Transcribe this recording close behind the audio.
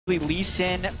Lee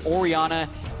Sin, Orianna,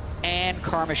 and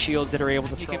Karma Shields that are able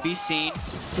to throw. You can be seen.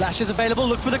 Flash is available,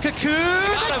 look for the cocoon.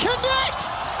 It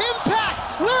connects!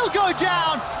 Impact will go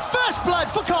down. First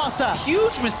blood for Casa.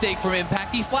 Huge mistake from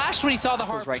Impact. He flashed when he saw the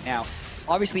heart. Right now.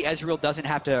 Obviously, Ezreal doesn't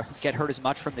have to get hurt as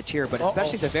much from the tier, but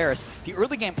especially the Varus, the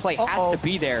early game play has to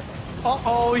be there.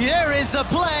 Here is the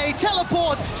play.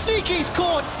 Teleport. Sneaky's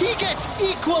caught. He gets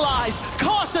equalized.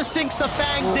 Casa sinks the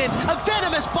fangs in. A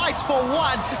venomous bites for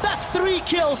one. That's 3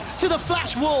 kills to the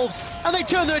Flash Wolves. And they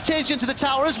turn their attention to the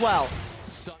tower as well.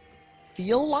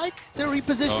 Feel like they're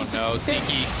repositioning. Oh no,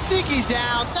 Sneaky. Sneaky's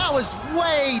down. That was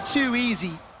way too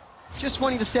easy. Just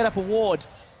wanting to set up a ward.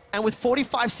 And with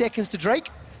 45 seconds to Drake,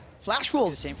 Flash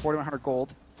Wolves. The same 4,100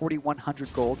 gold.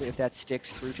 4,100 gold if that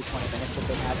sticks through to 20 minutes that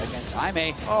they had against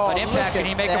Aime. But Impact, can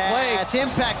he make a play? That's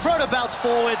Impact. Proto bounce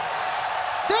forward.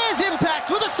 There's Impact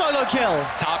with a solo kill.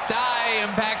 Top die.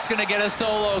 Impact's gonna get a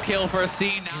solo kill for a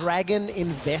scene. Dragon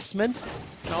investment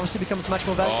obviously becomes much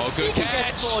more valuable. Oh, good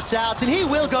catch. Gets caught out, and he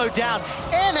will go down.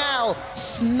 NL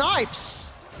snipes.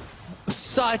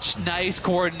 Such nice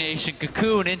coordination.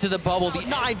 Cocoon into the bubble. The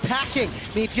 9 packing.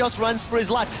 Meteos runs for his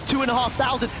life.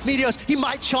 2,500. Meteos, he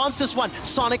might chance this one.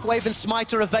 Sonic Wave and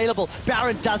Smite are available.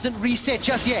 Baron doesn't reset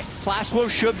just yet. Flash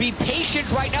Wolves should be patient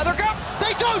right now. They're going.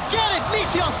 They don't get it.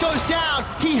 Meteos goes down.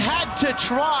 He had to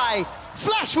try.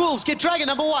 Flash Wolves get Dragon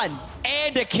number 1.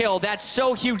 And a kill. That's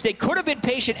so huge. They could have been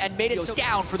patient and made it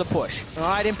down for the push. All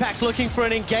right, Impact's looking for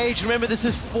an engage. Remember, this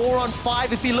is 4 on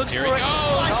 5 if he looks Here for he it. goes.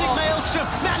 Classic Maelstrom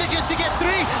manages to get 3.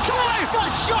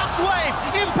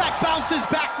 Shockwave! Impact bounces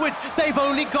backwards. They've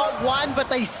only got 1, but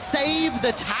they save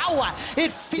the tower.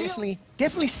 It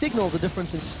definitely signals a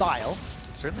difference in style.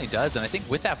 certainly does, and I think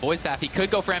with that voice staff, he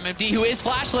could go for MMD, who is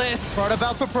flashless.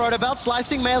 Protobelt for Protobelt,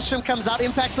 slicing Maelstrom comes out,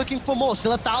 Impact's looking for more,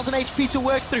 still 1,000 HP to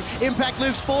work through, Impact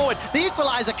moves forward, the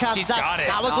Equalizer comes out, got it.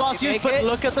 Hourglass used, but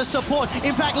look at the support,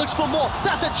 Impact looks for more,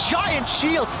 that's a giant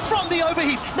shield from the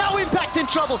overheat, now Impact's in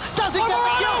trouble, doesn't get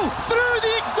the kill, through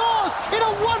the exhaust, in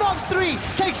a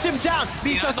 1-on-3, takes him down,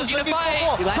 because is looking for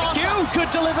more, Q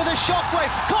could deliver the shockwave,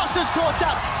 Costa's caught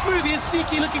out, Smoothie and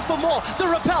Sneaky looking for more, the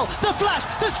repel, the flash,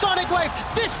 the sonic wave,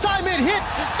 this time it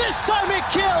hits, this time it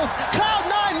kills,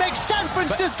 Cloud9 makes San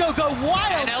Francisco go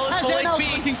wild, as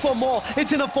NL's looking for more,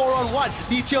 it's in a 4-on-1,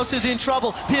 Vitios is in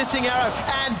trouble, piercing arrow,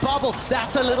 and bubble,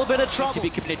 that's a little bit of trouble. To be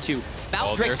committed to.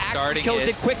 Maldrake starting kills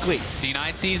it quickly.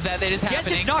 C9 sees that it is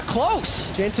happening. It's not close.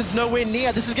 Jensen's nowhere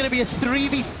near, this is going to be a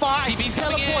 3v5. TB's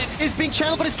coming Teleport in. is being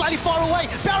channeled, but it's slightly far away,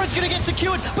 Baron's going to get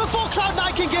secured before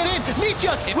Cloud9 can get in,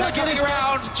 Meteos will get his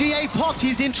round. GA popped,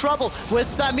 he's in trouble with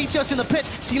Meteos in the pit,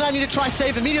 C9 need to try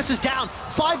save him, Meteos is down,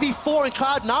 5v4 in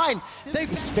Cloud9.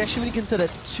 Especially when you consider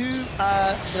 2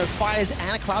 fires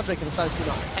and a Cloud Drake on the side of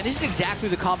C9. And this is exactly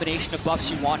the combination of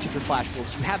buffs you want if you're Flash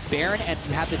Wolves. You have Baron and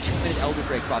you have the 2-minute Elder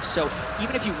Drake buff. So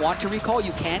even if you want to recall,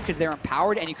 you can because they're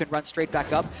empowered and you can run straight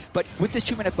back up. But with this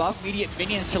 2-minute buff, immediate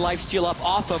minions to lifesteal up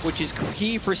off of, which is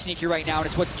key for Sneaky right now. And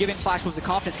it's what's giving Flash Wolves the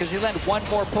confidence because they land one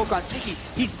more poke on Sneaky.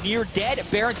 He's near dead.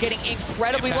 Baron's getting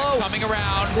incredibly low. Coming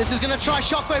around. This is going to try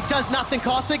Shockwave, does nothing.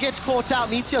 Casa gets caught out.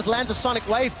 Meteos lands a Sonic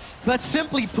Wave. But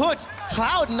simply put,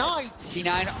 Cloud9.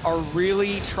 C9 are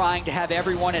really trying to have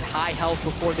everyone at high health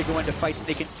before they go into fights and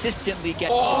they consistently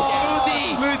get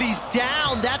Smoothie's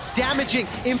down, that's damaging.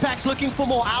 Impact's looking for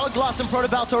more. Hourglass and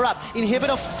Protobelt are up.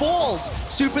 Inhibitor falls.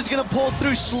 Super's gonna pull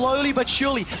through slowly but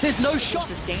surely. There's no shot.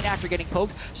 Sustained after getting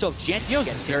poked, so if Jensen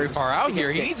gets very far out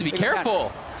here, he needs to be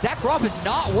careful. That grub is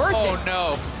not worth it. Oh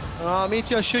no.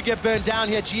 Meteos should get burned down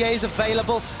here. GA's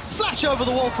available. Flash over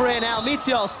the wall for NL.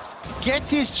 Meteos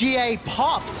gets his GA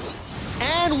popped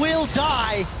and will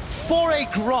die for a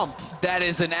grump. That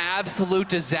is an absolute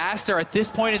disaster at this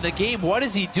point in the game. What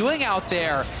is he doing out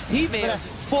there? He may have...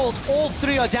 Falls, all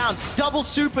 3 are down. Double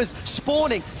supers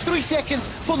spawning. 3 seconds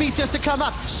for Meteos to come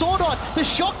up. Sword Art, the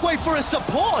shockwave for a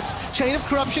support. Chain of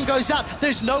Corruption goes out.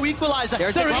 There's no equalizer.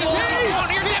 There's the bubble.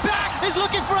 Here's Impact. Is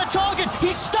looking for a target.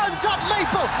 He stuns up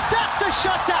Maple. That's the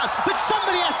shutdown. But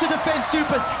somebody has to defend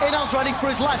supers. NL's running for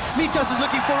his life. Meteos is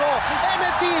looking for all.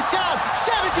 MFD is down.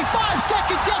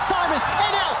 75-second death timers.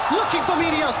 NL looking for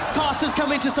Meteos. Caster's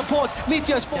coming to support.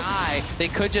 Meteos die. They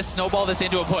could just snowball this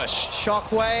into a push.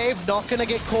 Shockwave not going to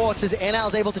get caught as NL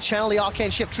is able to channel the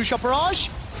Arcane Shift. True Shot Barrage,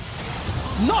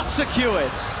 not secured.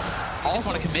 just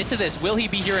want to commit to this. Will he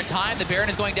be here in time? The Baron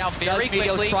is going down very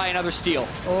quickly. Try another steal.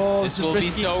 Oh, this will be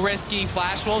so risky.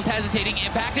 Flash Wolves hesitating.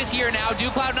 Impact is here now. Do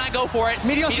Cloud9 go for it?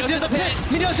 Meteos is in the pit.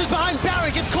 Meteos is behind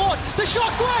Baron, gets caught. The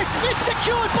shockwave, it's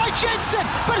secured by Jensen.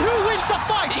 But who wins the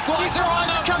fight? Equalizer on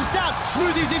them. Comes down.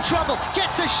 Smoothie's in trouble.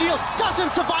 Gets the shield.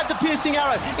 Doesn't survive the piercing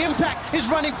arrow. Impact is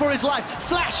running for his life.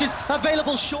 Flash is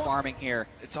available short. Farming here.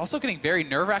 It's also getting very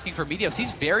nerve-wracking for Meteos.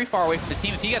 He's very far away from his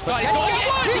team. If he gets caught, he's going in.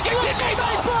 He gets it,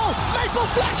 Maple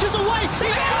flashes away.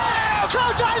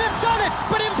 Cloud9 have done it,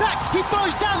 but Impact, he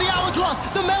throws down the hourglass.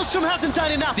 The Maelstrom hasn't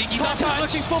done enough. Sneaky's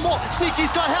looking for more.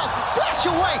 Sneaky's got help. Flash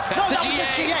away. No, that was the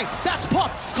GA. That's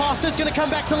Pop. Caster's going to come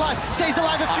back to life. Stays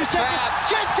alive a few seconds.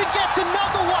 Jensen gets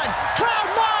another one.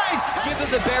 Cloud9. Give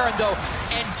them the Baron, though,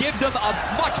 and give them a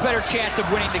much better chance of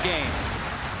winning the game.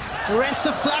 The rest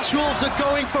of Flash Wolves are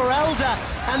going for Elder,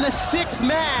 and the sixth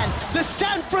man, the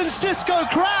San Francisco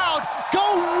crowd, go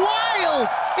wild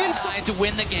inside to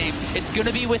win the game. It's going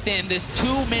to be within this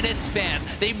 2-minute span.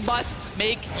 They must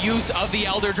make use of the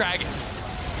Elder Dragon.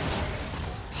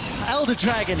 Elder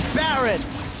Dragon, Baron,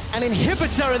 an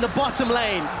inhibitor in the bottom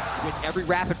lane. With every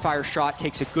rapid-fire shot,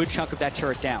 takes a good chunk of that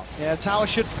turret down. Yeah, tower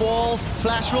should fall.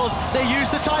 Flash Wolves, they use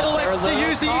the tidal wave, they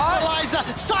use the equalizer.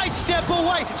 Sidestep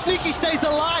away, Sneaky stays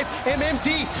alive.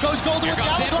 MMD goes golden with the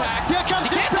hourglass. Here comes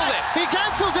Impact. He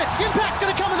cancels it. Impact's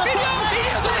gonna come in the front.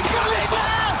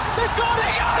 They've got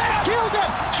it. They've killed him.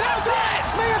 That's it.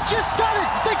 May have just done it.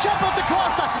 They jump onto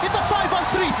Corsa. It's a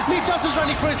 5-on-3. Meteos is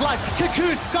running for his life.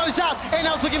 Cocoon goes out.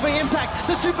 NL's looking for Impact.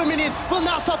 The super minions will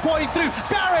now start pouring through.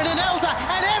 Baron and Elder,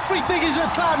 and everything is with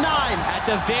Cloud9. At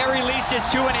the very least, it's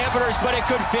 2 inhibitors, but it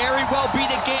could very well be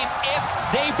the game if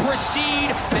they proceed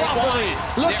properly.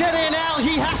 Look at NL.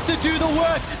 He has to do the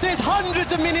work. There's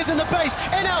hundreds of minions in the base.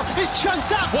 NL is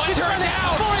chunked up. One turret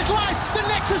down for his life. The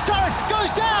Nexus turret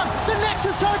goes down. The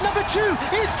Nexus turret number 2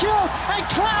 is killed. And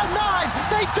Cloud9,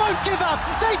 they don't give up.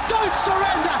 They don't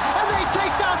surrender. And they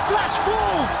take down Flash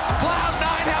Wolves.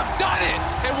 Cloud9 have done it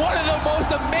in one of the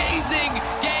most amazing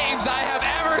games I have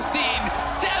ever seen.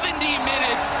 70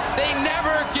 minutes. They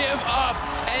never give up.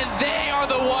 And they are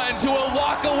the ones who will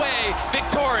walk away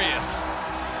victorious.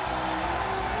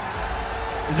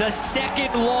 The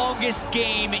second longest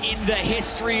game in the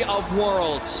history of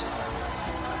Worlds.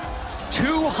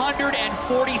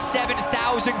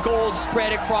 247,000 gold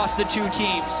spread across the two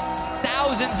teams.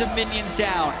 Thousands of minions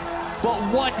down. But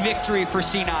one victory for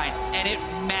C9, and it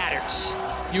matters.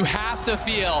 You have to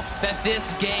feel that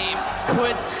this game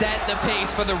could set the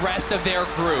pace for the rest of their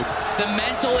group. The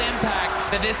mental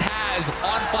impact that this has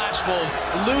on Flash Wolves,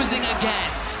 losing again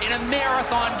in a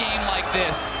marathon game like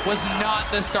this was not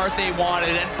the start they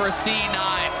wanted. And for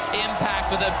C9,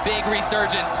 Impact with a big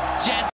resurgence.